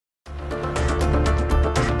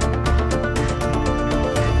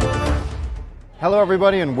Hello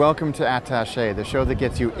everybody and welcome to Attaché, the show that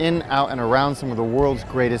gets you in, out, and around some of the world's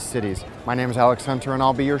greatest cities. My name is Alex Hunter and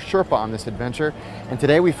I'll be your Sherpa on this adventure. And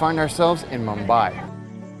today we find ourselves in Mumbai.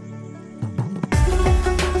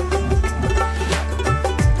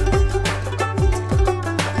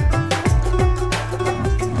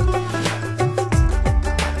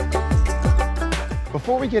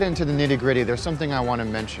 Before we get into the nitty-gritty, there's something I want to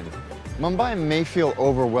mention. Mumbai may feel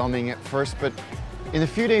overwhelming at first, but in the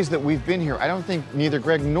few days that we've been here, I don't think neither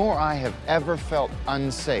Greg nor I have ever felt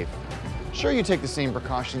unsafe. Sure, you take the same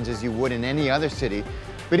precautions as you would in any other city,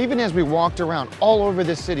 but even as we walked around all over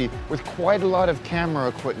this city with quite a lot of camera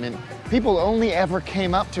equipment, people only ever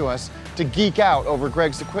came up to us to geek out over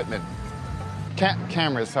Greg's equipment.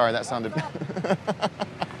 Cameras, sorry, that sounded...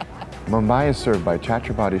 Mumbai is served by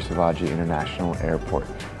Chhatrapati Shivaji International Airport.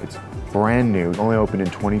 It's brand new, only opened in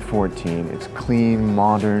 2014. It's clean,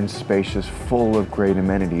 modern, spacious, full of great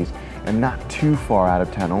amenities, and not too far out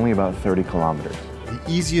of town, only about 30 kilometers. The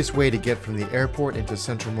easiest way to get from the airport into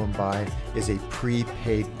central Mumbai is a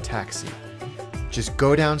prepaid taxi. Just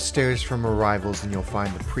go downstairs from arrivals and you'll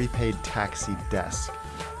find the prepaid taxi desk.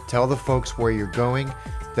 Tell the folks where you're going.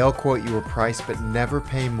 They'll quote you a price, but never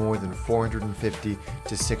pay more than 450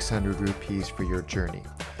 to 600 rupees for your journey.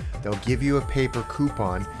 They'll give you a paper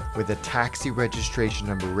coupon with a taxi registration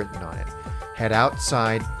number written on it. Head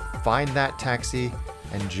outside, find that taxi,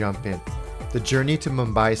 and jump in. The journey to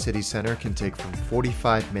Mumbai city center can take from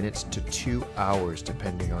 45 minutes to 2 hours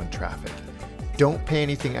depending on traffic. Don't pay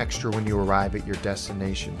anything extra when you arrive at your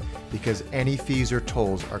destination because any fees or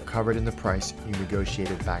tolls are covered in the price you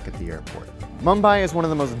negotiated back at the airport. Mumbai is one of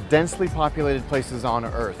the most densely populated places on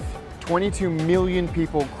Earth. 22 million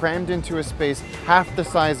people crammed into a space half the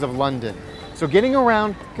size of London. So getting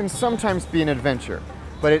around can sometimes be an adventure,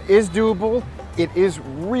 but it is doable, it is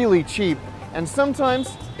really cheap, and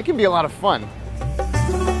sometimes it can be a lot of fun.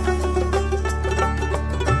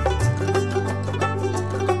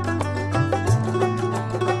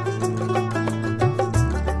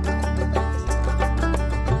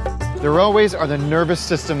 The railways are the nervous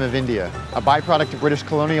system of India. A byproduct of British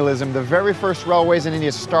colonialism, the very first railways in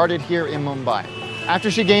India started here in Mumbai. After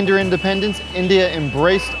she gained her independence, India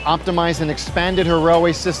embraced, optimized, and expanded her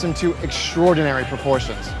railway system to extraordinary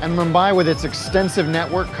proportions. And Mumbai, with its extensive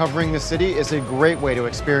network covering the city, is a great way to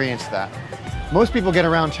experience that. Most people get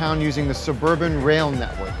around town using the suburban rail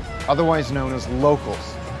network, otherwise known as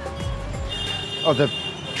locals. Oh, the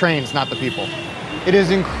trains, not the people. It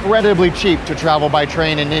is incredibly cheap to travel by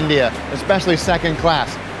train in India, especially second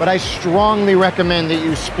class, but I strongly recommend that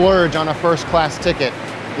you splurge on a first class ticket.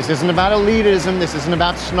 This isn't about elitism, this isn't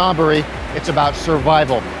about snobbery, it's about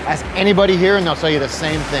survival. Ask anybody here and they'll tell you the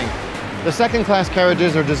same thing. The second class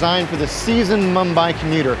carriages are designed for the seasoned Mumbai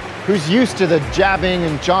commuter who's used to the jabbing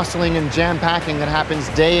and jostling and jam-packing that happens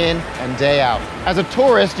day in and day out. As a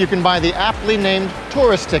tourist, you can buy the aptly named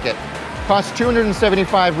tourist ticket. Costs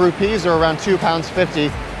 275 rupees, or around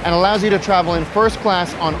 £2.50, and allows you to travel in first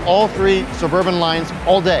class on all three suburban lines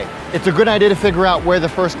all day. It's a good idea to figure out where the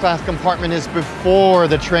first class compartment is before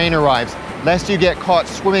the train arrives, lest you get caught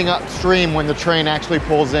swimming upstream when the train actually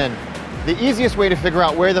pulls in. The easiest way to figure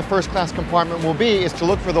out where the first class compartment will be is to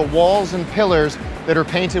look for the walls and pillars that are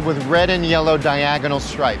painted with red and yellow diagonal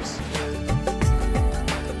stripes.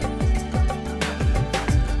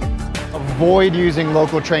 Avoid using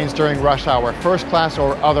local trains during rush hour, first class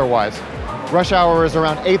or otherwise. Rush hour is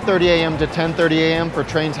around 8:30 a.m. to 10:30 a.m. for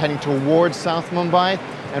trains heading towards South Mumbai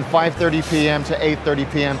and 5:30 p.m. to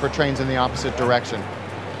 8:30 p.m. for trains in the opposite direction.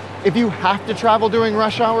 If you have to travel during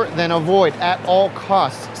rush hour, then avoid at all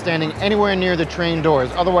costs standing anywhere near the train doors.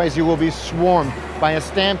 Otherwise, you will be swarmed by a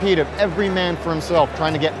stampede of every man for himself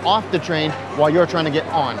trying to get off the train while you're trying to get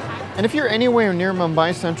on. And if you're anywhere near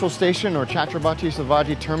Mumbai Central Station or Chhatrapati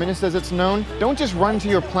Shivaji Terminus as it's known, don't just run to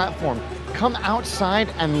your platform. Come outside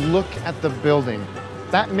and look at the building.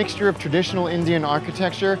 That mixture of traditional Indian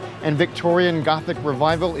architecture and Victorian Gothic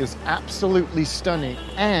revival is absolutely stunning,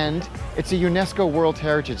 and it's a UNESCO World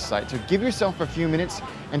Heritage Site, so give yourself a few minutes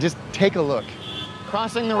and just take a look.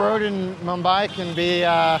 Crossing the road in Mumbai can be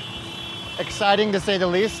exciting to say the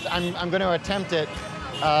least. I'm going to attempt it.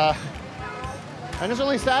 And it's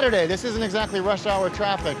only Saturday. This isn't exactly rush hour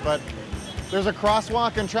traffic, but there's a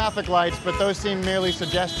crosswalk and traffic lights, but those seem merely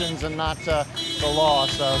suggestions and not the law,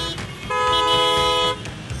 so.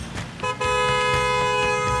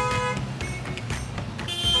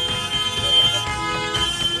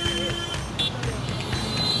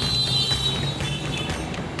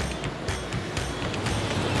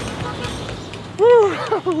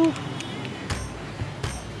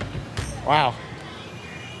 Wow.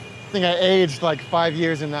 I think I aged like 5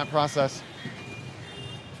 years in that process.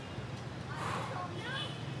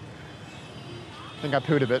 I think I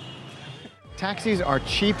pooed a bit. Taxis are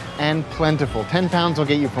cheap and plentiful. 10 pounds will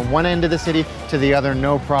get you from one end of the city to the other,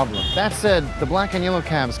 no problem. That said, the black and yellow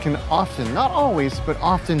cabs can often, not always, but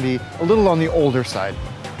often be a little on the older side.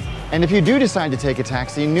 And if you do decide to take a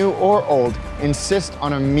taxi, new or old, insist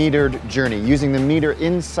on a metered journey, using the meter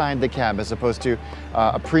inside the cab as opposed to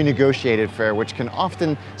a pre-negotiated fare, which can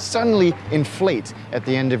often suddenly inflate at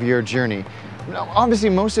the end of your journey. Now,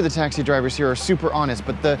 obviously, most of the taxi drivers here are super honest,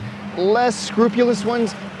 but the less scrupulous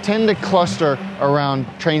ones tend to cluster around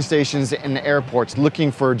train stations and airports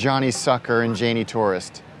looking for Johnny Sucker and Janie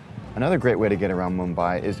Tourist. Another great way to get around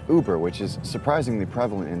Mumbai is Uber, which is surprisingly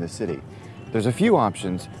prevalent in the city. There's a few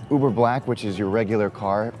options. Uber Black, which is your regular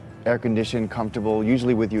car, air-conditioned, comfortable,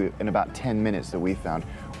 usually with you in about 10 minutes that we found.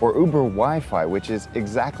 Or Uber Wi-Fi, which is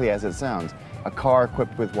exactly as it sounds, a car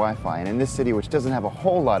equipped with Wi-Fi. And in this city, which doesn't have a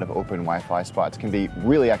whole lot of open Wi-Fi spots, can be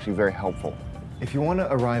really actually very helpful. If you want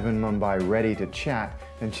to arrive in Mumbai ready to chat,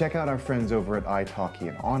 then check out our friends over at italki,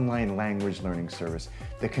 an online language learning service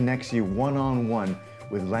that connects you one-on-one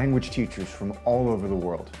with language teachers from all over the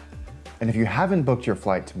world. And if you haven't booked your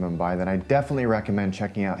flight to Mumbai, then I definitely recommend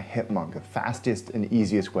checking out Hipmunk, the fastest and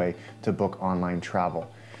easiest way to book online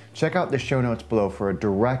travel. Check out the show notes below for a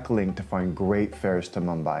direct link to find great fares to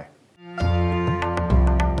Mumbai.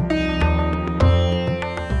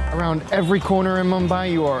 Around every corner in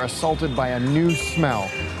Mumbai, you are assaulted by a new smell.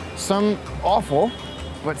 Some awful,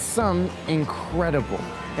 but some incredible.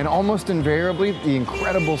 And almost invariably, the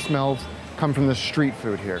incredible smells come from the street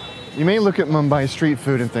food here. You may look at Mumbai street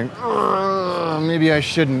food and think, maybe I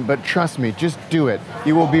shouldn't, but trust me, just do it.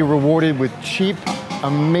 You will be rewarded with cheap,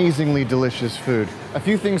 amazingly delicious food. A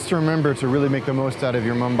few things to remember to really make the most out of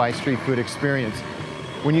your Mumbai street food experience.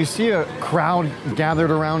 When you see a crowd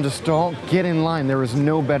gathered around a stall, get in line. There is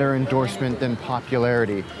no better endorsement than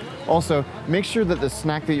popularity. Also, make sure that the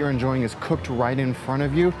snack that you're enjoying is cooked right in front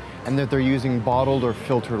of you and that they're using bottled or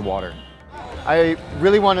filtered water. I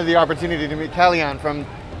really wanted the opportunity to meet Kalyan from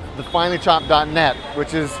thefinelychopped.net,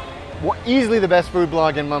 which is easily the best food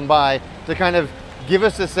blog in Mumbai, to kind of give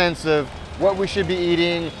us a sense of what we should be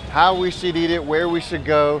eating, how we should eat it, where we should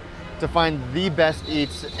go to find the best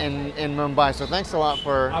eats in Mumbai. So thanks a lot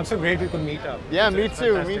for... I'm so great we could meet up. Yeah, me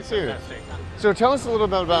too, me too. Fantastic. So tell us a little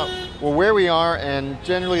bit about where we are and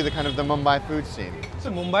generally the kind of the Mumbai food scene.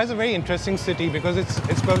 So Mumbai is a very interesting city because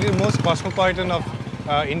it's probably the most cosmopolitan of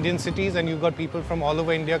Indian cities, and you've got people from all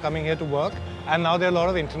over India coming here to work, and now there are a lot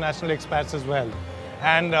of international expats as well.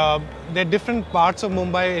 And there are different parts of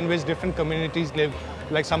Mumbai in which different communities live,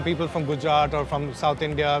 like some people from Gujarat or from South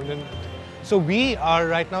India. So we are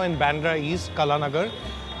right now in Bandra East, Kalanagar,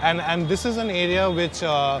 and this is an area which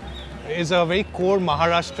is a very core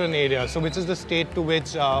Maharashtrian area, so which is the state to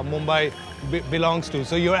which Mumbai belongs to.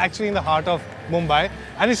 So you're actually in the heart of Mumbai,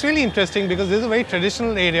 and it's really interesting because this is a very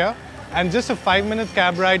traditional area, and just a 5-minute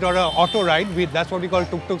cab ride or an auto ride, that's what we call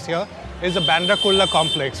tuk-tuks here, is the Bandra Kurla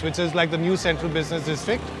complex, which is like the new central business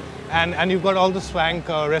district. And you've got all the swank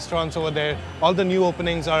restaurants over there. All the new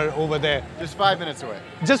openings are over there. Just 5 minutes away.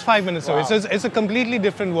 Just 5 minutes wow. away. So it's a completely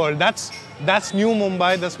different world. That's new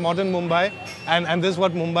Mumbai, that's modern Mumbai, and this is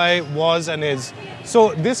what Mumbai was and is.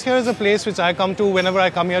 So this here is a place which I come to whenever I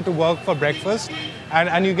come here to work for breakfast,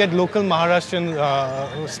 and you get local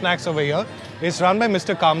Maharashtrian snacks over here. It's run by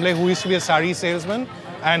Mr. Kamble, who used to be a sari salesman,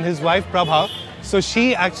 and his wife Prabha. So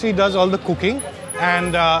she actually does all the cooking.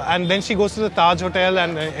 And then she goes to the Taj Hotel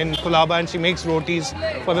and in Kulaba, and she makes rotis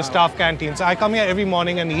for the staff canteen. So I come here every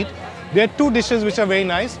morning and eat. There are two dishes which are very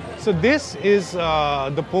nice. So this is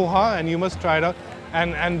the poha, and you must try it out.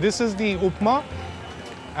 And this is the upma.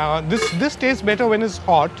 This tastes better when it's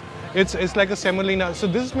hot. It's like a semolina. So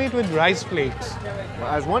this is made with rice flakes. Well,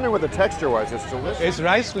 I was wondering what the texture was. It's delicious. It's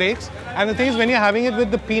rice flakes. And the thing is, when you're having it with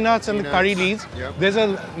the peanuts and the curry leaves, there's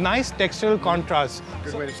a nice textural contrast.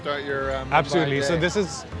 Good way to start your Mumbai Absolutely. day. So this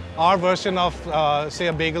is our version of, say,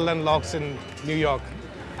 a bagel and lox in New York.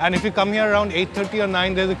 And if you come here around 8:30 or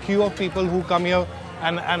 9, there's a queue of people who come here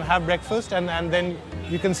and have breakfast. And then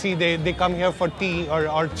you can see they come here for tea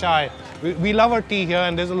or chai. We love our tea here,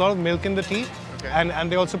 and there's a lot of milk in the tea. Okay.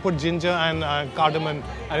 And they also put ginger and cardamom,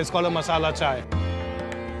 and it's called a masala chai.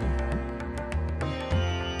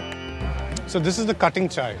 So this is the cutting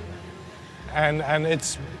chai, and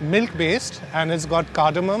it's milk based, and it's got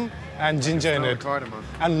cardamom and ginger in it, cardamom.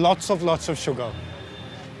 And lots of sugar.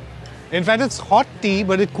 In fact, it's hot tea,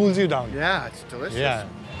 but it cools you down. Yeah, it's delicious. Yeah.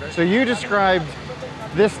 So you described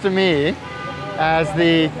this to me as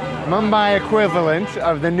the Mumbai equivalent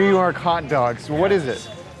of the New York hot dogs. What is it?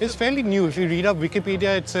 It's fairly new. If you read up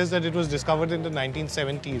Wikipedia, it says that it was discovered in the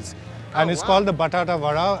 1970s. And it's called the Batata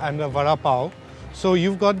Vada and the Vada Pav. So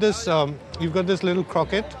you've got this little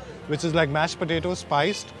croquette, which is like mashed potatoes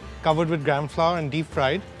spiced, covered with gram flour and deep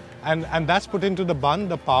fried, and that's put into the bun,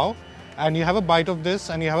 the pav, and you have a bite of this,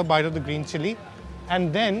 and you have a bite of the green chili,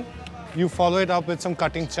 and then you follow it up with some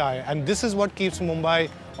cutting chai, and this is what keeps Mumbai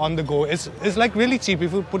on the go. It's like really cheap.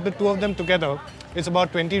 If you put the two of them together, it's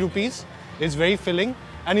about 20 rupees. It's very filling,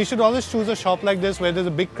 and you should always choose a shop like this where there's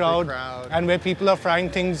a big crowd. And where people are frying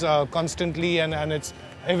things constantly, and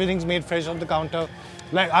everything's made fresh on the counter.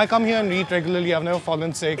 Like, I come here and eat regularly. I've never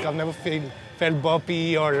fallen sick. I've never felt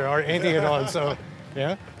burpy or anything at all. So,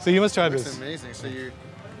 yeah. So you must try this. It's amazing. So you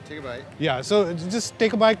take a bite. Yeah. So just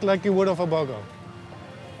take a bite like you would of a burger.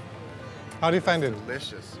 How do you find it?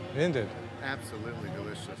 Delicious. Isn't it? Absolutely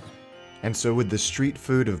delicious. And so with the street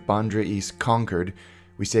food of Bandra East conquered,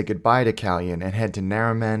 we say goodbye to Kalyan and head to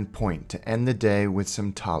Nariman Point to end the day with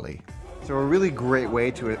some thali. So a really great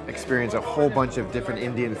way to experience a whole bunch of different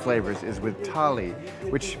Indian flavors is with thali,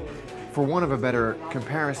 which, for want of a better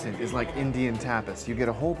comparison, is like Indian tapas. You get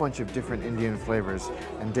a whole bunch of different Indian flavors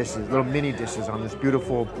and dishes, little mini dishes on this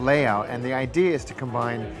beautiful layout. And the idea is to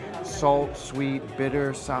combine salt, sweet,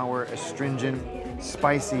 bitter, sour, astringent,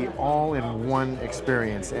 spicy, all in one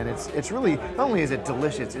experience. And it's really, not only is it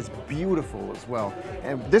delicious, it's beautiful as well.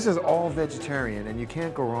 And this is all vegetarian, and you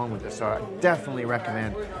can't go wrong with this. So I definitely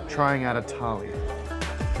recommend trying out a thali.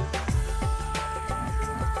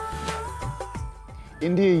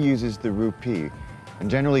 India uses the rupee and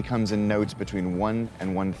generally comes in notes between 1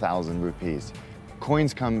 and 1,000 rupees.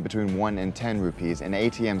 Coins come between 1 and 10 rupees, and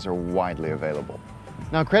ATMs are widely available.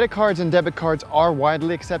 Now, credit cards and debit cards are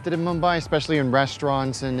widely accepted in Mumbai, especially in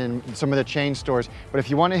restaurants and in some of the chain stores. But if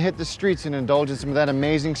you want to hit the streets and indulge in some of that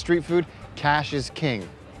amazing street food, cash is king.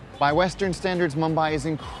 By Western standards, Mumbai is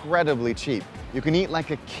incredibly cheap. You can eat like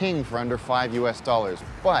a king for under $5 US,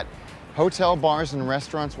 but hotel bars and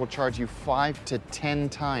restaurants will charge you 5 to 10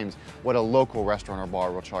 times what a local restaurant or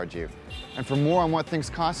bar will charge you. And for more on what things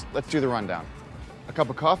cost, let's do the rundown. A cup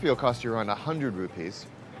of coffee will cost you around 100 rupees.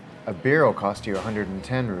 A beer will cost you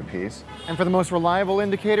 110 rupees. And for the most reliable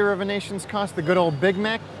indicator of a nation's cost, the good old Big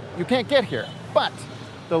Mac, you can't get here. But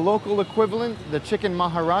the local equivalent, the chicken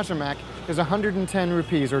Maharaja Mac, is 110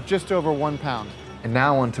 rupees, or just over £1. And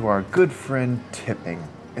now onto our good friend tipping.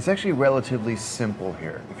 It's actually relatively simple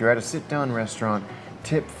here. If you're at a sit-down restaurant,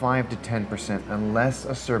 tip 5 to 10% unless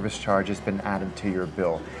a service charge has been added to your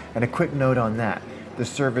bill. And a quick note on that, the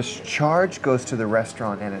service charge goes to the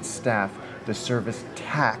restaurant and its staff. The service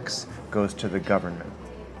tax goes to the government.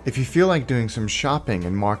 If you feel like doing some shopping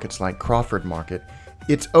in markets like Crawford Market,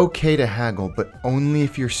 it's okay to haggle, but only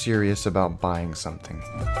if you're serious about buying something.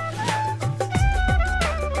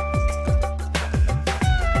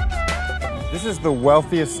 This is the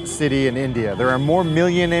wealthiest city in India. There are more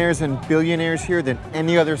millionaires and billionaires here than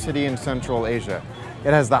any other city in Central Asia.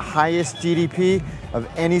 It has the highest GDP of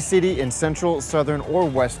any city in Central, Southern, or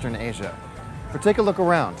Western Asia. But take a look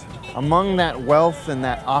around. Among that wealth and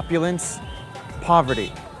that opulence,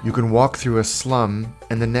 poverty. You can walk through a slum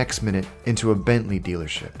and the next minute into a Bentley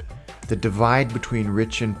dealership. The divide between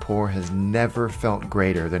rich and poor has never felt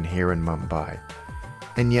greater than here in Mumbai.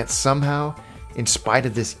 And yet somehow, in spite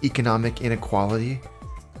of this economic inequality,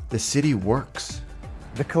 the city works.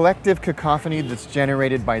 The collective cacophony that's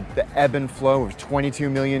generated by the ebb and flow of 22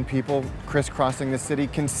 million people crisscrossing the city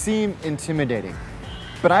can seem intimidating.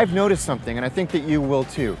 But I've noticed something, and I think that you will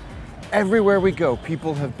too. Everywhere we go,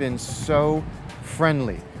 people have been so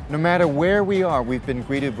friendly. No matter where we are, we've been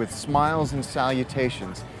greeted with smiles and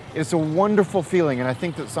salutations. It's a wonderful feeling, and I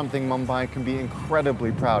think that's something Mumbai can be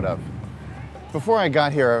incredibly proud of. Before I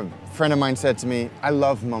got here, a friend of mine said to me, I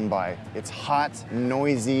love Mumbai. It's hot,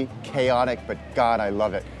 noisy, chaotic, but God, I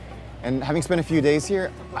love it. And having spent a few days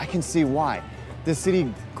here, I can see why. This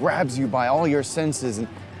city grabs you by all your senses and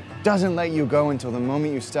doesn't let you go until the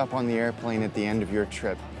moment you step on the airplane at the end of your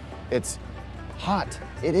trip. It's hot,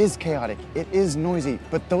 it is chaotic, it is noisy,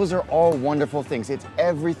 but those are all wonderful things. It's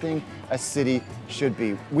everything a city should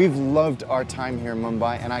be. We've loved our time here in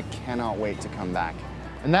Mumbai, and I cannot wait to come back.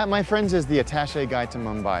 And that, my friends, is the Attaché Guide to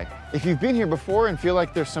Mumbai. If you've been here before and feel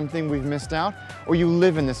like there's something we've missed out, or you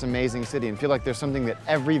live in this amazing city and feel like there's something that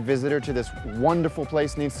every visitor to this wonderful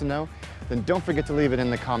place needs to know, then don't forget to leave it in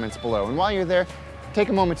the comments below. And while you're there, take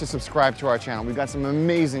a moment to subscribe to our channel. We've got some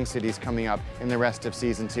amazing cities coming up in the rest of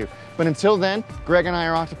season 2. But until then, Greg and I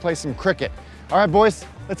are off to play some cricket. All right, boys,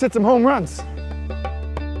 let's hit some home runs.